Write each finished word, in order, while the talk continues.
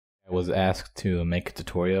I was asked to make a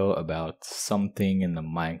tutorial about something in the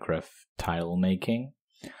Minecraft tile making.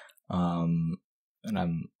 And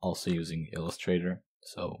I'm also using Illustrator,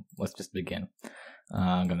 so let's just begin.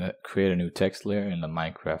 I'm gonna create a new text layer in the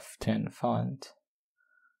Minecraft 10 font.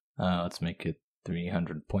 Let's make it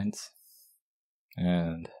 300 points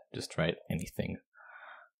and just write anything,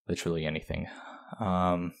 literally anything.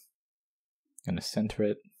 I'm gonna center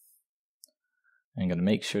it. I'm gonna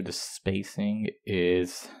make sure the spacing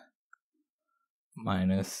is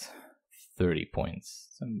minus 30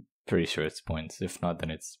 points. I'm pretty sure it's points. If not,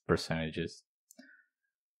 then it's percentages.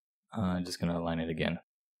 I'm just gonna align it again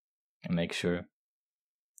and make sure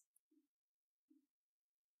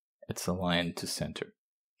it's aligned to center.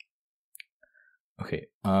 Okay,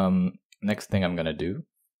 next thing I'm gonna do,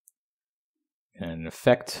 in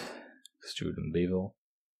effect, extrude and bevel.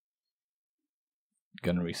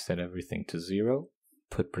 Gonna reset everything to 0,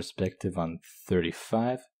 put perspective on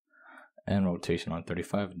 35 and rotation on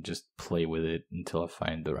 35, and just play with it until I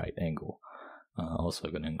find the right angle. Also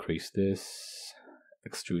gonna increase this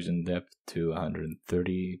extrusion depth to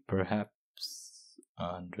 130, perhaps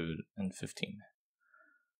 115.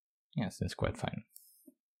 Yes, that's quite fine.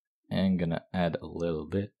 And gonna add a little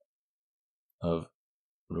bit of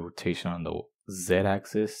rotation on the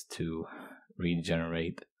z-axis to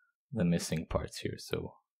regenerate the missing parts here.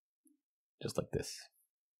 So just like this.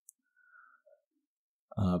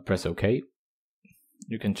 Press OK.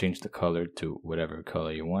 You can change the color to whatever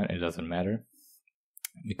color you want. It doesn't matter,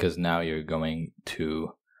 because now you're going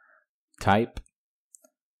to type,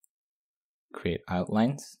 create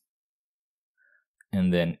outlines,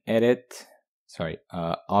 and then edit,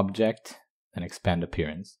 object, and expand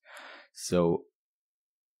appearance. So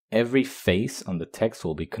every face on the text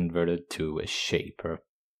will be converted to a shape, or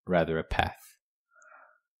rather a path.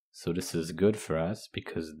 So this is good for us,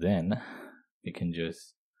 because then we can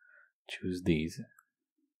just choose these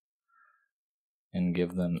and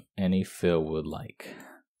give them any fill we'd like.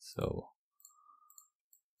 So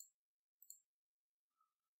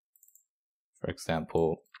for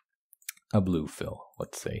example, a blue fill,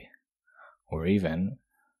 let's say, or even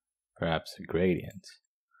perhaps a gradient.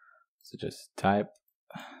 So just type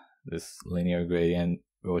this linear gradient,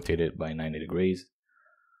 rotate it by 90 degrees,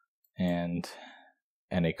 and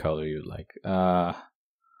any color you like.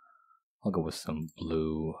 I'll go with some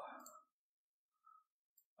blue.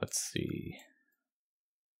 Let's see,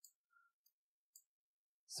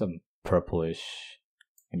 some purplish.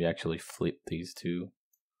 Maybe actually flip these two.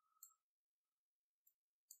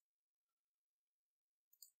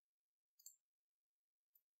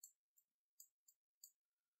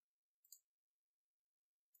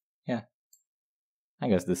 Yeah, I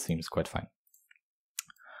guess this seems quite fine.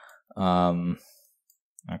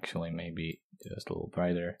 Actually, maybe just a little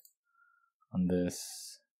brighter on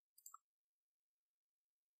this.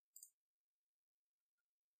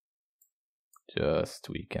 Just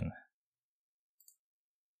weaken.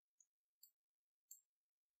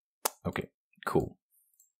 Okay, cool.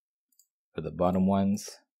 For the bottom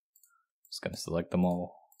ones, just gonna select them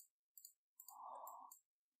all.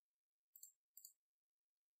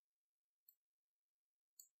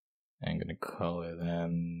 I'm gonna color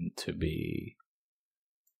them to be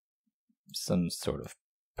some sort of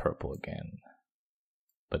purple again,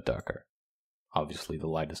 but darker. Obviously the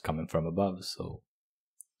light is coming from above, so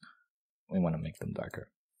we want to make them darker.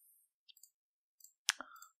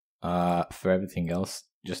 For everything else,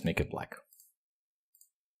 just make it black.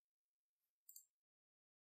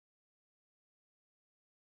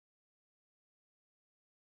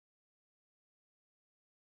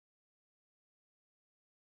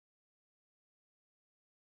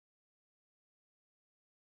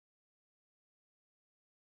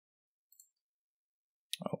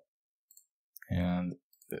 And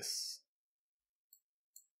this.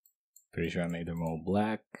 Pretty sure I made them all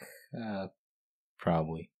black.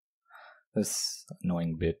 Probably. This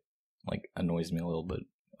annoying bit, annoys me a little bit.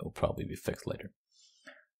 It'll probably be fixed later.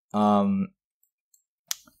 For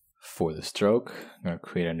the stroke, I'm gonna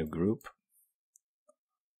create a new group.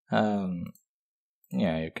 Yeah,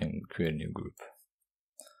 you can create a new group.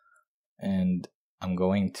 And I'm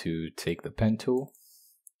going to take the pen tool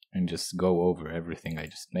and just go over everything I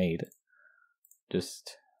just made.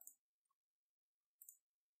 Just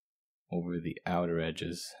over the outer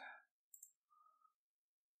edges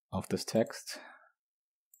of this text.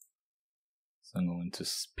 So I'm going to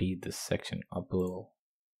speed this section up a little.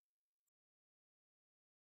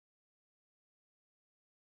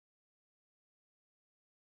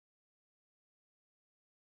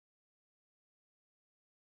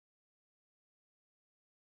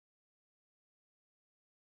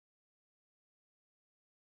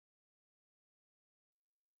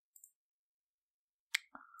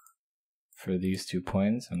 for these 2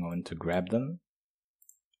 points, I'm going to grab them,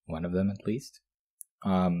 one of them at least.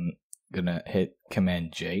 Gonna hit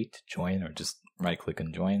Command J to join, or just right click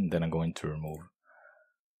and join. Then I'm going to remove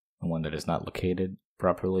the one that is not located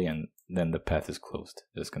properly, and then the path is closed.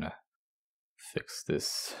 Just gonna fix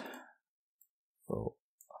this little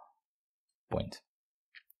point.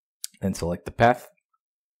 Then select the path,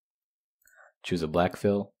 choose a black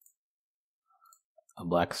fill, a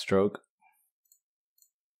black stroke,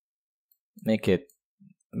 make it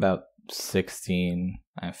about 16.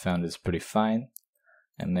 I found it's pretty fine,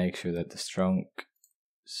 and make sure that the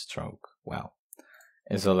stroke, wow,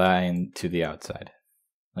 is aligned to the outside,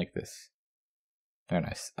 like this. Very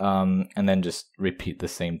nice. And then just repeat the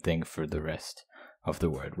same thing for the rest of the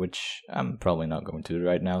word, which I'm probably not going to do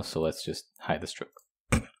right now, so let's just hide the stroke.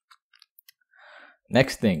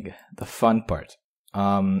 Next thing, the fun part.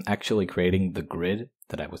 Actually creating the grid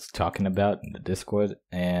that I was talking about in the Discord,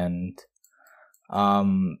 and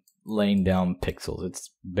laying down pixels.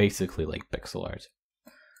 It's basically like pixel art.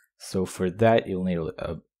 So for that, you'll need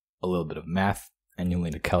a little bit of math, and you'll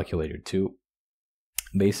need a calculator too.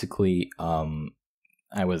 Basically,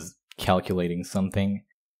 I was calculating something,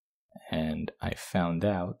 and I found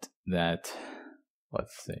out that,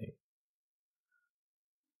 let's see,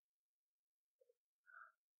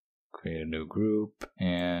 create a new group,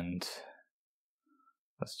 and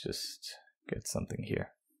let's just get something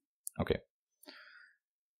here. Okay.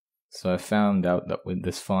 So I found out that with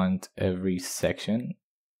this font, every section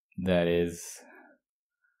that its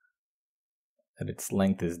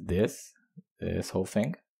length is this whole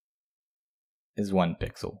thing, is 1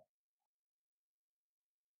 pixel.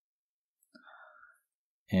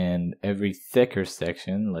 And every thicker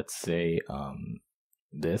section, let's say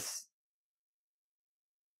this,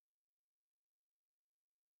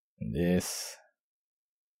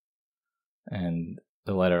 and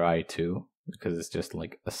the letter I too, because it's just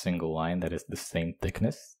like a single line that is the same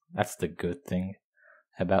thickness. That's the good thing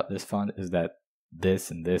about this font, is that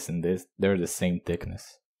this and this and this, they're the same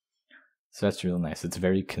thickness. So that's really nice. It's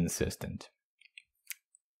very consistent.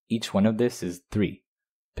 Each one of this is 3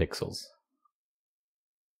 pixels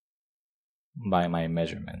by my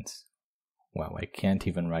measurements. Wow, I can't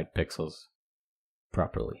even write pixels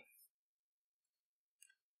properly.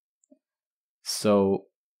 So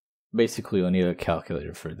basically you'll need a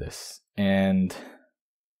calculator for this, and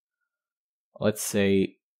let's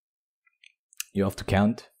say you have to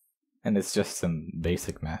count, and it's just some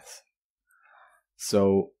basic math.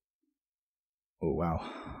 So, oh wow.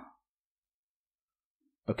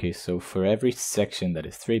 Okay, so for every section that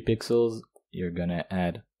is 3 pixels, you're gonna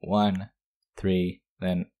add 1, 3,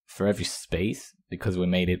 then for every space, because we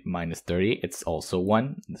made it -30, it's also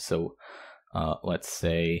 1. So let's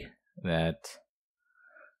say that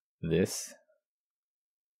this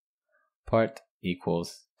part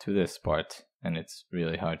equals to this part, and it's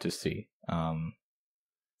really hard to see. Oh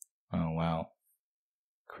wow,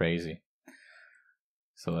 crazy.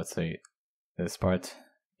 So let's say this part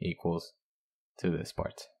equals to this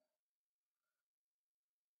part,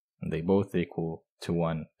 and they both equal to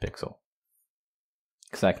 1 pixel,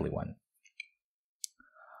 exactly 1.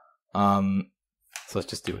 So let's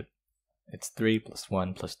just do it. It's 3 plus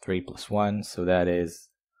 1 plus 3 plus 1, so that is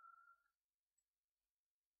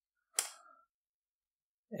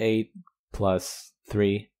 8 plus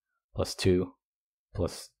 3 plus 2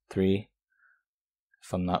 plus 3.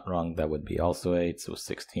 If I'm not wrong, that would be also 8, so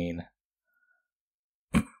 16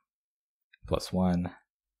 plus 1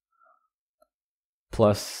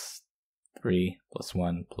 plus 3 plus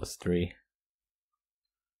 1 plus 3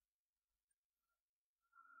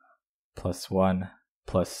 plus 1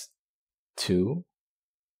 plus 2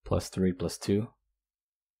 plus 3 plus 2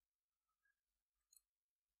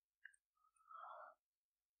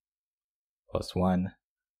 plus 1,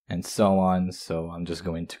 and so on. So I'm just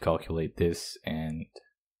going to calculate this, and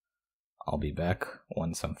I'll be back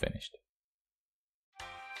once I'm finished.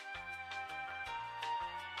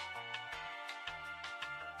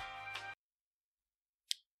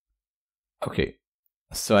 Okay,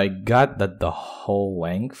 so I got that the whole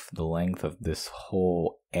length, the length of this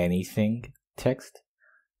whole anything text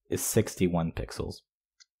is 61 pixels.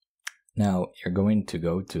 Now you're going to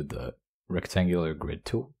go to the rectangular grid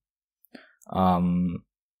tool, and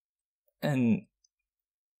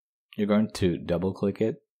you're going to double click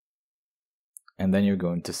it, and then you're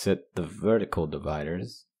going to set the vertical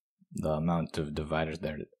dividers, the amount of dividers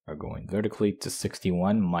that are going vertically, to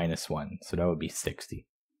 61 minus 1, so that would be 60.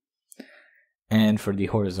 And for the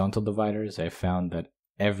horizontal dividers, I found that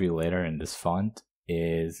every letter in this font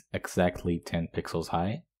is exactly 10 pixels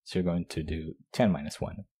high, so you're going to do 10 minus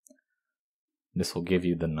 1. This will give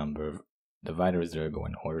you the number dividers that are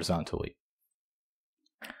going horizontally.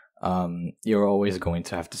 You're always going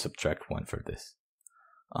to have to subtract 1 for this.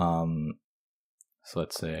 So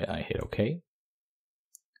let's say I hit OK.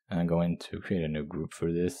 I'm going to create a new group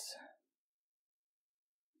for this.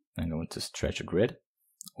 I'm going to stretch a grid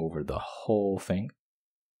over the whole thing.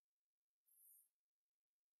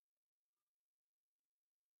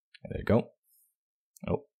 There you go.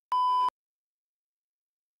 Oh.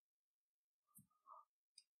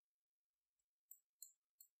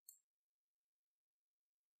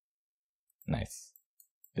 Nice.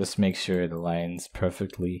 Just make sure it aligns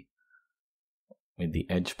perfectly with the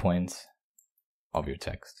edge points of your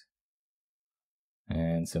text.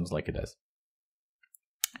 And seems like it does.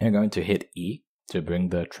 You're going to hit E to bring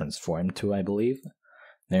the transform to, I believe.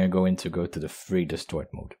 Then you're going to go to the free distort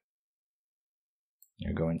mode.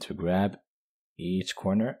 You're going to grab each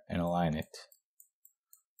corner and align it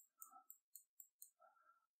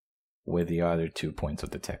with the other 2 points of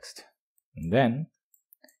the text. And then,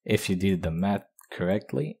 if you did the math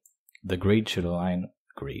correctly, the grid should align,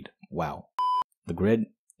 the grid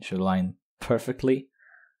should align perfectly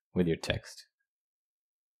with your text.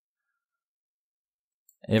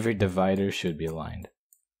 Every divider should be aligned.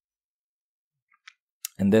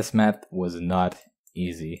 And this math was not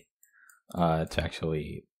easy to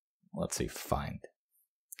actually, let's say, find.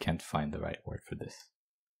 Can't find the right word for this.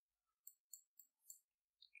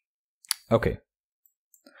 Okay.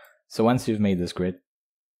 So once you've made this grid,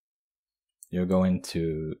 you're going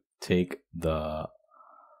to take the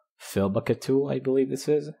fill bucket tool, I believe this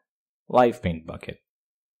is, live paint bucket.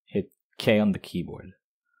 Hit K on the keyboard.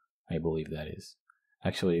 I believe that is.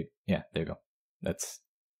 Actually, yeah, there you go. That's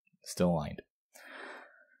still aligned.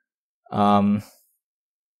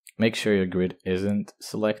 Make sure your grid isn't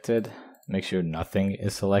selected. Make sure nothing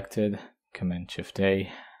is selected.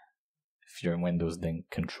 Command-Shift-A. If you're in Windows, then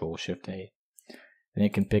Control-Shift-A. Then you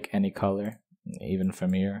can pick any color, even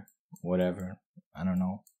from here, whatever, I don't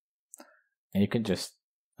know. And you can just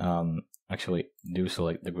actually do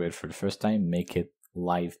select the grid for the first time, make it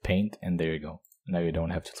live paint, and there you go. Now you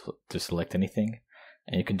don't have to select anything,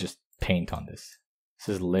 and you can just paint on this.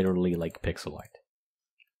 This is literally like pixel art.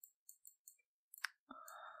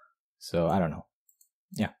 So I don't know.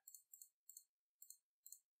 Yeah.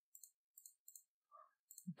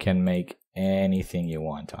 You can make anything you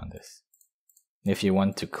want on this. If you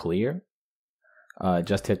want to clear,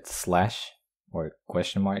 just hit slash or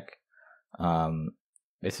question mark.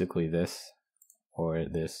 Basically this or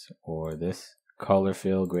this or this. Color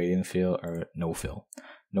fill, gradient fill, or no fill.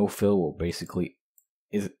 No fill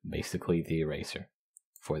is basically the eraser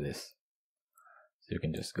for this. So you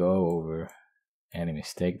can just go over any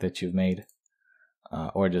mistake that you've made,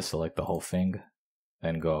 or just select the whole thing,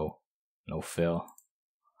 then go no fill.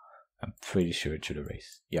 I'm pretty sure it should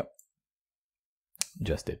erase. Yep,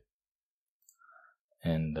 just did.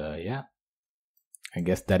 And yeah, I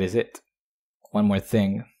guess that is it. One more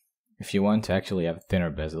thing, if you want to actually have thinner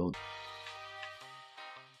bezel,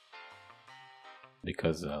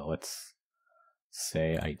 because let's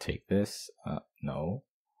say I take this, no,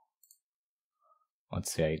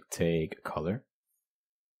 let's say I take color,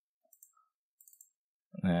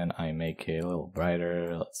 and I make it a little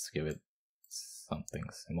brighter. Let's give it something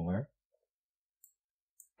similar.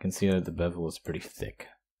 You can see that the bevel is pretty thick.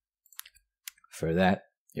 For that,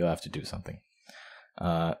 you'll have to do something.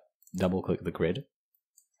 Double click the grid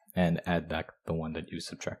and add back the one that you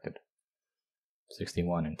subtracted.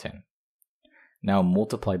 61 and 10. Now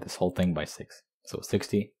multiply this whole thing by 6. So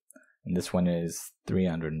 60, and this one is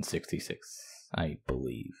 366, I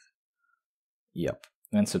believe. Yep.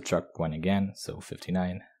 Then subtract 1 again, so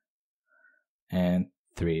 59 and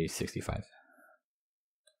 365.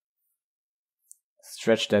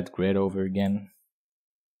 Stretch that grid over again.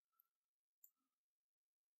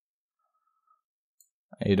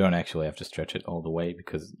 You don't actually have to stretch it all the way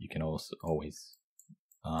because you can also always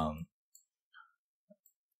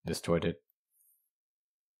distort it.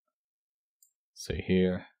 So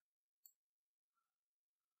here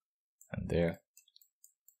and there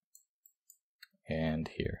and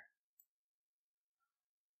here.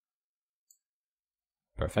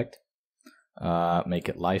 Perfect. Make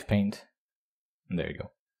it live paint. And there you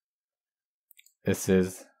go. This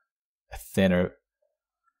is a thinner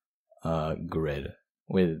grid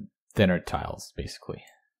with thinner tiles, basically.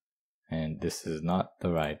 And this is not the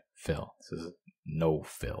right fill. This is no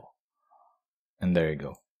fill. And there you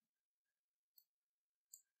go.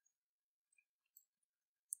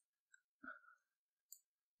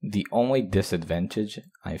 The only disadvantage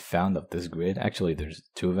I found of this grid, actually there's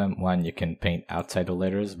two of them. One, you can paint outside the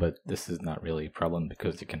letters, but this is not really a problem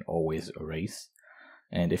because you can always erase.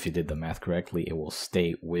 And if you did the math correctly, it will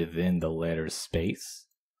stay within the letter space.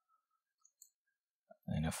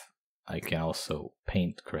 And if I can also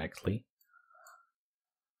paint correctly,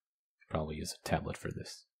 probably use a tablet for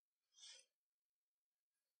this.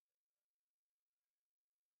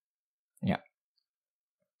 Yeah.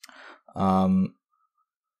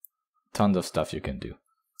 Tons of stuff you can do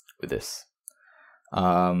with this.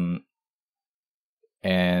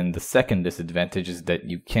 And the second disadvantage is that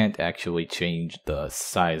you can't actually change the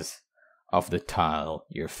size of the tile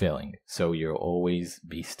you're filling. So you'll always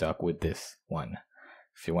be stuck with this one.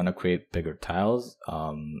 If you want to create bigger tiles,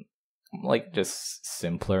 like just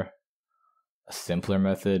a simpler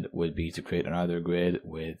method would be to create another grid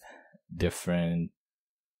with different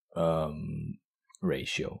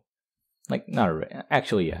ratio. Like not a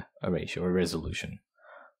actually yeah, a ratio or resolution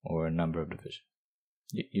or a number of division.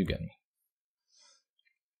 You get me.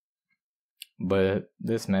 But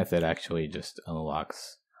this method actually just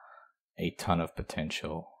unlocks a ton of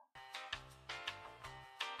potential.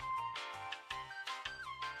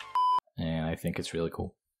 And I think it's really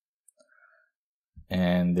cool.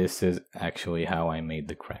 And this is actually how I made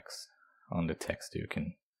the cracks on the text. You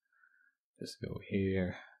can just go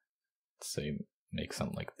here, say make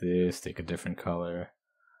something like this, take a different color,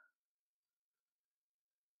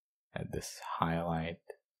 add this highlight,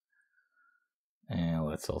 and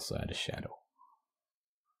let's also add a shadow.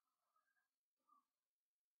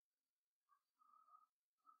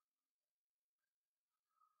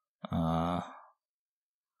 I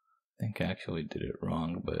think I actually did it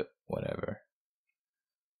wrong, but whatever.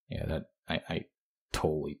 Yeah, that I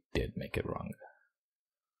totally did make it wrong.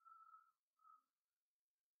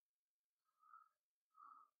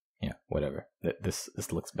 Yeah, whatever. This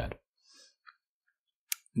looks bad,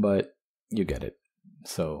 but you get it.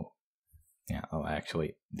 So yeah, I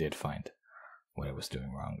actually did find what I was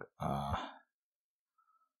doing wrong.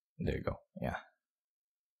 There you go. Yeah,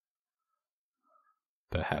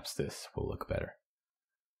 perhaps this will look better.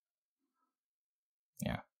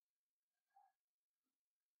 Yeah.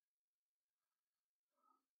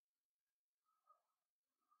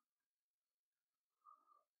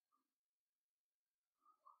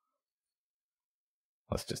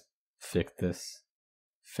 Let's just fix this.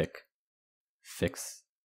 Fix.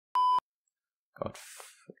 God,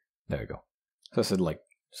 there we go. So I said like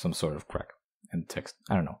some sort of crack in text.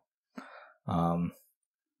 I don't know.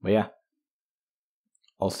 But yeah.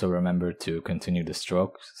 Also remember to continue the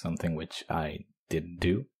stroke, something which I didn't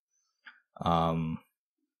do. But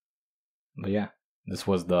yeah, this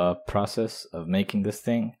was the process of making this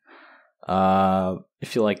thing.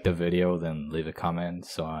 If you liked the video, then leave a comment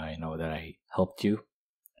so I know that I helped you.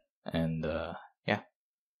 And yeah,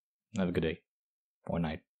 have a good day or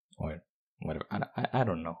night or whatever. I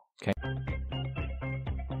don't know. Okay.